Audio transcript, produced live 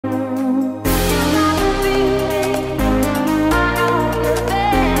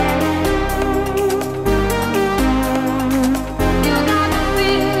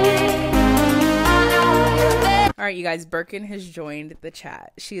guys, Birkin has joined the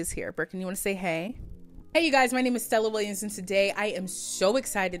chat. She is here. Birkin, you want to say hey? Hey you guys, my name is Stella Williams, and today I am so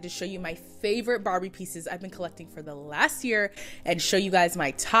excited to show you my favorite Barbie pieces I've been collecting for the last year and show you guys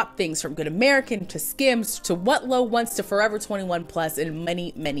my top things from Good American to Skims to What Low Wants to Forever 21 Plus and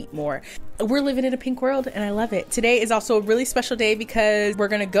many, many more. We're living in a pink world and I love it. Today is also a really special day because we're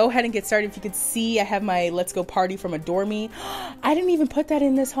gonna go ahead and get started. If you could see, I have my Let's Go Party from Adore Me. I didn't even put that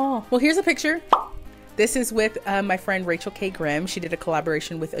in this haul. Well, here's a picture. This is with my friend Rachel K. Grimm. She did a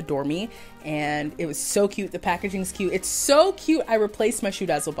collaboration with Adore Me and it was so cute. The packaging's cute. It's so cute. I replaced my Shoe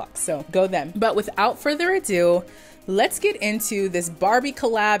Dazzle box, so go them. But without further ado, let's get into this Barbie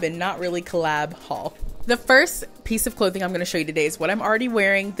collab and not really collab haul. The first piece of clothing I'm going to show you today is what I'm already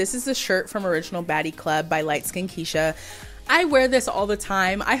wearing. This is a shirt from Original Baddie Club by Light Skin Keisha. I wear this all the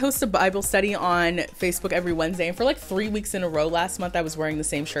time. I host a Bible study on Facebook every Wednesday, and for like 3 weeks in a row last month I was wearing the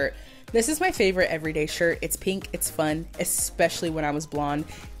same shirt. This is my favorite everyday shirt. It's pink, it's fun, especially when I was blonde.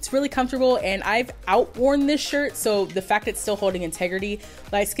 It's really comfortable and I've outworn this shirt, so the fact it's still holding integrity,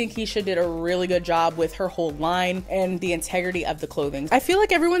 Light Skin Keisha did a really good job with her whole line and the integrity of the clothing. I feel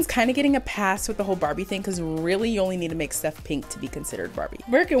like everyone's kind of getting a pass with the whole Barbie thing because really you only need to make stuff pink to be considered Barbie.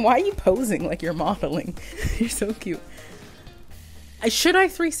 Birkin, why are you posing like you're modeling? You're so cute. Should I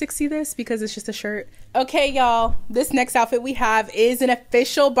 360 this because it's just a shirt? Okay, y'all, this next outfit we have is an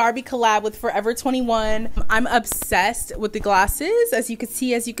official Barbie collab with Forever 21. I'm obsessed with the glasses, as you could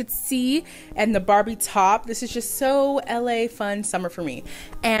see, and the Barbie top. This is just so LA fun summer for me.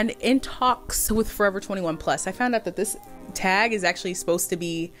 And in talks with Forever 21 Plus, I found out that this tag is actually supposed to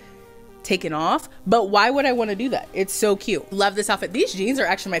be taken off, but why would I want to do that? It's so cute. Love this outfit. These jeans are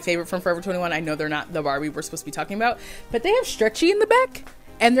actually my favorite from Forever 21. I know they're not the Barbie we're supposed to be talking about, but they have stretchy in the back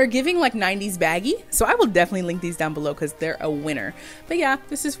and they're giving like 90s baggy, so I will definitely link these down below because they're a winner. But yeah,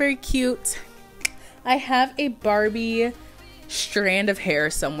 this is very cute. I have a Barbie strand of hair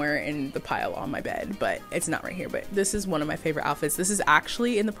somewhere in the pile on my bed, but it's not right here. But this is one of my favorite outfits. This is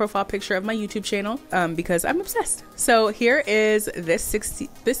actually in the profile picture of my YouTube channel because I'm obsessed. So here is this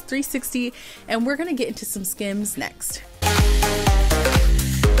 360, and we're gonna get into some Skims next.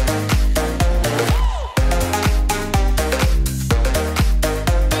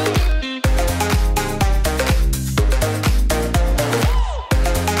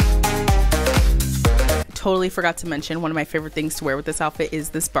 Totally forgot to mention one of my favorite things to wear with this outfit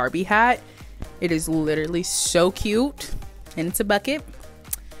is this Barbie hat. It is literally so cute and it's a bucket.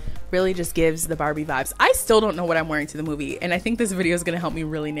 Really just gives the Barbie vibes. I still don't know what I'm wearing to the movie and I think this video is going to help me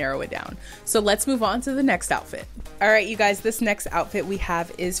really narrow it down. So let's move on to the next outfit. All right, you guys, this next outfit we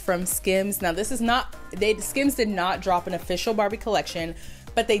have is from Skims. Now this is not, Skims did not drop an official Barbie collection,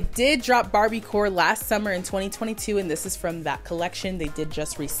 but they did drop Barbie Core last summer in 2022 and this is from that collection. They did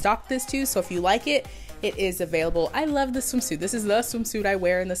just restock this too, so if you like it, it is available. I love this swimsuit. This is the swimsuit I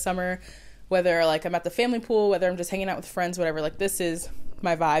wear in the summer, whether like I'm at the family pool, whether I'm just hanging out with friends, whatever. Like this is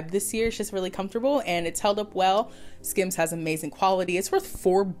my vibe this year. It's just really comfortable and it's held up well. Skims has amazing quality. It's worth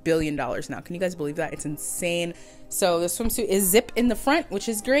 $4 billion now. Can you guys believe that? It's insane. So the swimsuit is zip in the front, which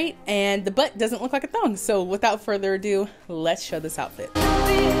is great, and the butt doesn't look like a thong. So without further ado, let's show this outfit.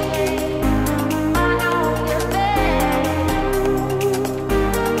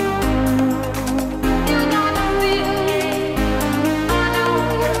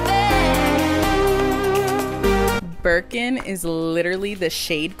 Birkin is literally the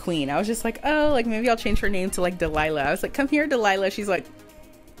shade queen. I was just like, oh, like maybe I'll change her name to like Delilah. I was like, come here, Delilah. She's like,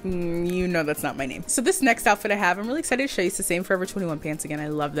 you know that's not my name. So this next outfit I have, I'm really excited to show you. It's the same Forever 21 pants again. I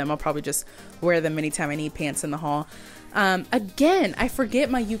love them. I'll probably just wear them anytime I need pants in the haul. Again, I forget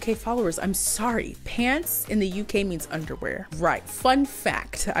my UK followers. I'm sorry. Pants in the UK means underwear. Right. Fun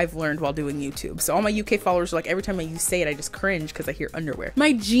fact I've learned while doing YouTube. So all my UK followers are like, every time I say it, I just cringe because I hear underwear.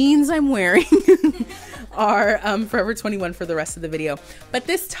 My jeans I'm wearing are Forever 21 for the rest of the video. But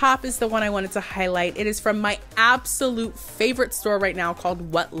this top is the one I wanted to highlight. It is from my absolute favorite store right now called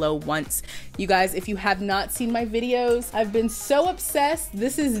What Low Wants. You guys, if you have not seen my videos, I've been so obsessed.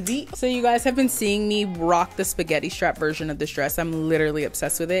 This is the, so you guys have been seeing me rock the spaghetti strap version of this dress. I'm literally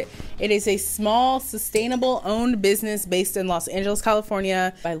obsessed with it. It is a small, sustainable owned business based in Los Angeles,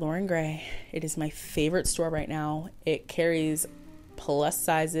 California by Lauren Gray. It is my favorite store right now. It carries plus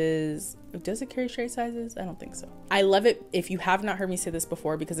sizes. Does it carry straight sizes? I don't think so. I love it. If you have not heard me say this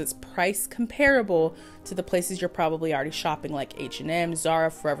before, because it's price comparable to the places you're probably already shopping, like H&M, Zara,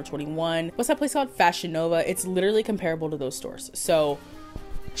 Forever 21. What's that place called? Fashion Nova. It's literally comparable to those stores. So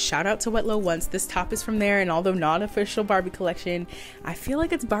shout out to What Low Wants. This top is from there, and although not official Barbie collection, I feel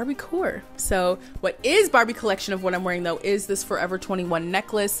like it's Barbie core. So what is Barbie collection of what I'm wearing though is this Forever 21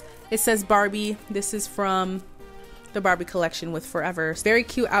 necklace. It says Barbie. This is from the Barbie collection with Forever. Very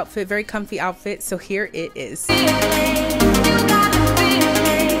cute outfit, very comfy outfit. So here it is.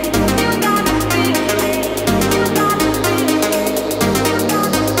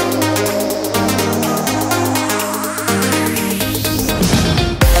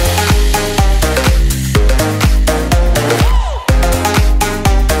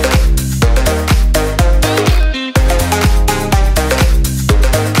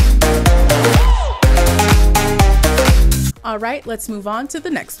 All right, let's move on to the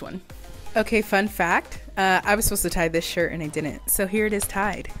next one. Okay, fun fact. I was supposed to tie this shirt and I didn't. So here it is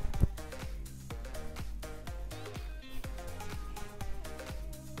tied.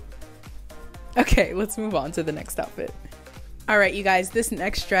 Okay, let's move on to the next outfit. All right, you guys, this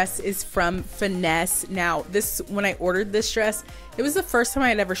next dress is from Finesse. Now, when I ordered this dress, it was the first time I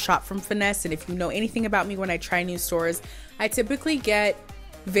had ever shopped from Finesse. And if you know anything about me, when I try new stores, I typically get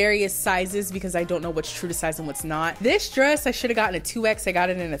various sizes because I don't know what's true to size and what's not. This dress, I should have gotten a 2X. I got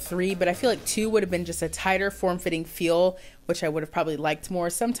it in a 3, but I feel like 2 would have been just a tighter form-fitting feel, which I would have probably liked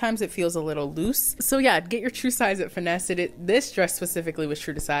more. Sometimes it feels a little loose. So yeah, get your true size at Finesse. This dress specifically was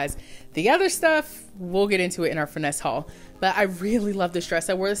true to size. The other stuff, we'll get into it in our Finesse haul. But I really love this dress.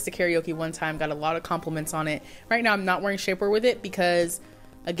 I wore this to karaoke one time, got a lot of compliments on it. Right now I'm not wearing shapewear with it because,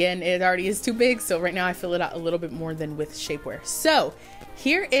 again, it already is too big. So right now I fill it out a little bit more than with shapewear. So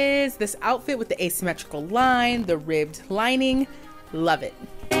here is this outfit with the asymmetrical line, the ribbed lining. Love it.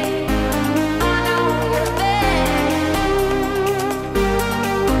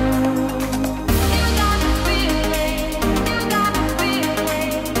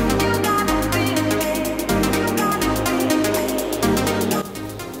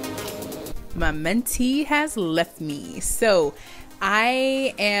 My mentee has left me. So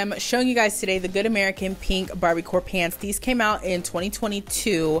I am showing you guys today the Good American pink Barbie core pants. These came out in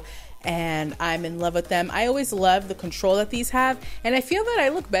 2022 and I'm in love with them. I always love the control that these have, and I feel that I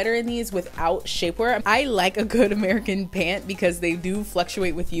look better in these without shapewear. I like a Good American pant because they do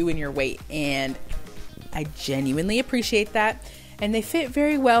fluctuate with you and your weight, and I genuinely appreciate that, and they fit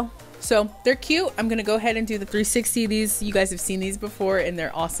very well. So they're cute. I'm gonna go ahead and do the 360. These, you guys have seen these before and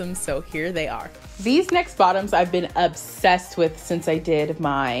they're awesome. So here they are. These next bottoms I've been obsessed with since I did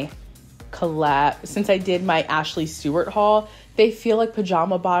my Ashley Stewart haul. They feel like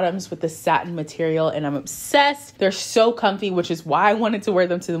pajama bottoms with the satin material and I'm obsessed. They're so comfy, which is why I wanted to wear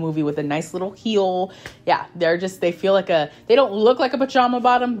them to the movie with a nice little heel. Yeah, they feel like they don't look like a pajama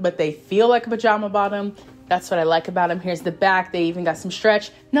bottom, but they feel like a pajama bottom. That's what I like about them. Here's the back. They even got some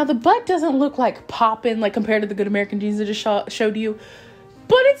stretch. Now the butt doesn't look like popping like compared to the Good American jeans I just showed you,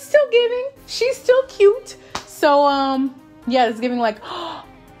 but it's still giving. She's still cute. So yeah, it's giving like,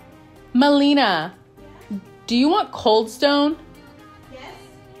 Melina, do you want Cold Stone? Yes.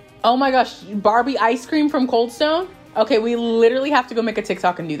 Oh my gosh, Barbie ice cream from Cold Stone? Okay, we literally have to go make a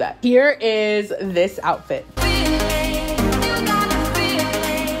TikTok and do that. Here is this outfit.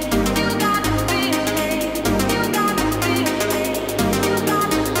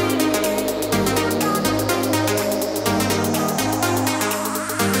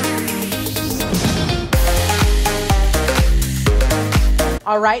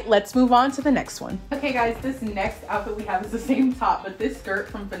 All right, let's move on to the next one. Okay guys, this next outfit we have is the same top, but this skirt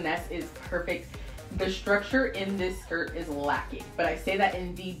from Finesse is perfect. The structure in this skirt is lacking, but I say that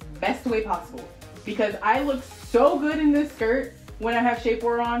in the best way possible because I look so good in this skirt when I have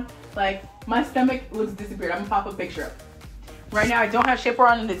shapewear on. Like, my stomach looks disappeared. I'm gonna pop a picture up. Right now I don't have shapewear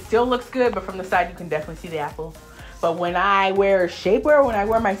on and it still looks good, but from the side you can definitely see the apple. But when I wear shapewear, when I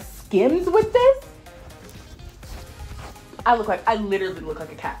wear my Skims with this, I literally look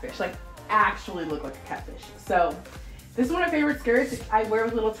like a catfish. Like, actually look like a catfish. So this is one of my favorite skirts. I wear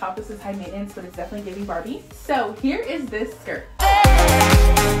with little top. This is high maintenance, but it's definitely giving Barbie. So here is this skirt.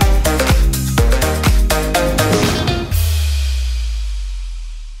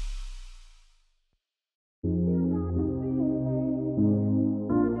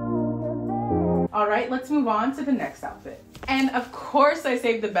 All right, let's move on to the next outfit. And of course I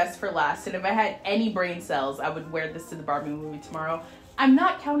saved the best for last. And if I had any brain cells, I would wear this to the Barbie movie tomorrow. I'm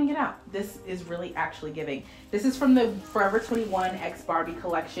not counting it out. This is really actually giving. This is from the Forever 21 X Barbie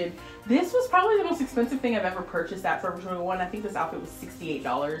collection. This was probably the most expensive thing I've ever purchased at Forever 21. I think this outfit was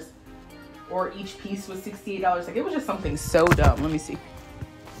 $68, or each piece was $68. Like, it was just something so dumb. Let me see.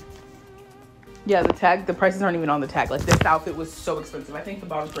 Yeah, the prices aren't even on the tag. Like, this outfit was so expensive. I think the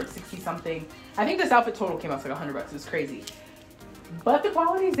bottoms were like 60 something. I think this outfit total came out to like $100. It was crazy. But the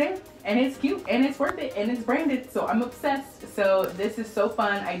quality's there, and it's cute, and it's worth it, and it's branded, so I'm obsessed. So this is so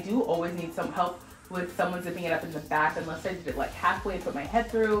fun. I do always need some help with someone zipping it up in the back, unless I did it like halfway and put my head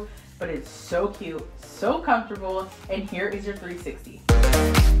through. but it's so cute, so comfortable, and here is your 360.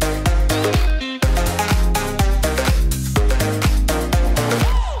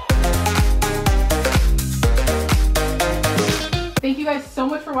 Thank you guys so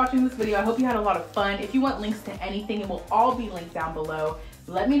much for watching this video. I hope you had a lot of fun. If you want links to anything, it will all be linked down below.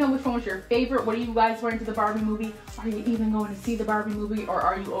 Let me know which one was your favorite. What are you guys wearing to the Barbie movie? Are you even going to see the Barbie movie, or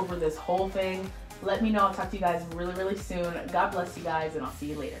are you over this whole thing? Let me know. I'll talk to you guys really, really soon. God bless you guys, and I'll see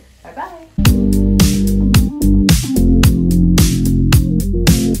you later. Bye-bye.